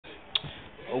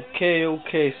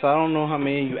Okay, so I don't know how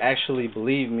many of you actually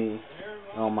believe me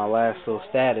on my last little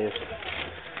status,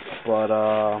 but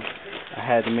I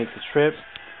had to make the trip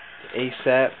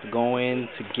ASAP to go in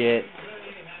to get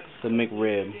the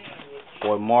McRib.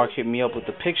 Boy, Mark hit me up with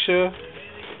the picture.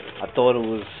 I thought it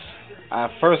was,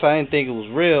 at first I didn't think it was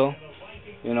real,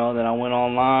 then I went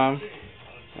online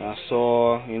and I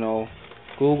saw,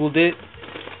 Googled it.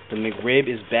 The McRib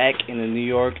is back in the New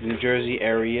York, New Jersey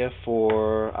area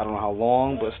for, I don't know how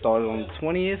long, but it started on the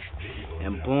 20th,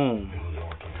 and boom,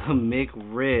 the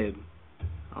McRib.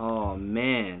 Oh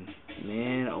man,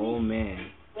 oh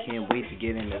man. Can't wait to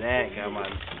get into that. Got my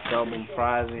double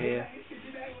fries in here,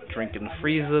 drinking the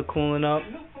freezer, cooling up.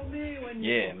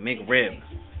 Yeah, McRib.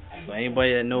 So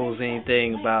anybody that knows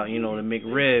anything about, the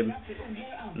McRib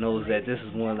knows that this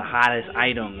is one of the hottest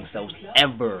items that was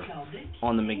ever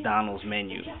on the McDonald's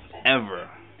menu. Ever.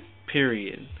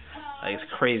 Period. Like, it's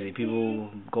crazy. People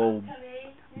go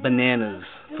bananas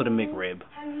for the McRib.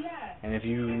 And if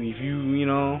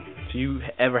you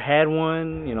ever had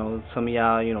one, some of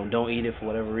y'all, don't eat it for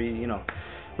whatever reason,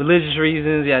 religious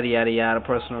reasons, yada yada yada,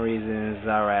 personal reasons,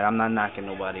 alright, I'm not knocking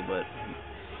nobody, but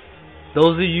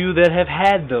those of you that have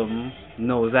had them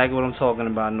know exactly what I'm talking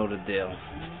about, know the deal.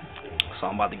 So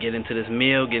I'm about to get into this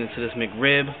meal, get into this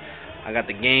McRib. I got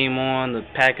the game on, the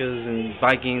Packers and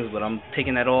Vikings, but I'm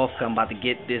taking that off because I'm about to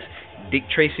get this Dick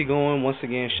Tracy going. Once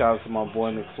again, shout out to my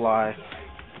boy McFly.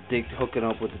 Dick hooking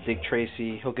up with the Dick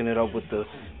Tracy, hooking it up with the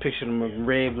picture of the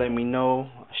McRib, let me know.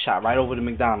 Shot right over to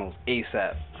McDonald's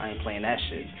ASAP. I ain't playing that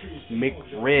shit.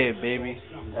 McRib, baby.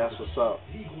 That's what's up.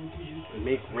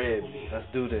 McRib. Let's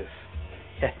do this.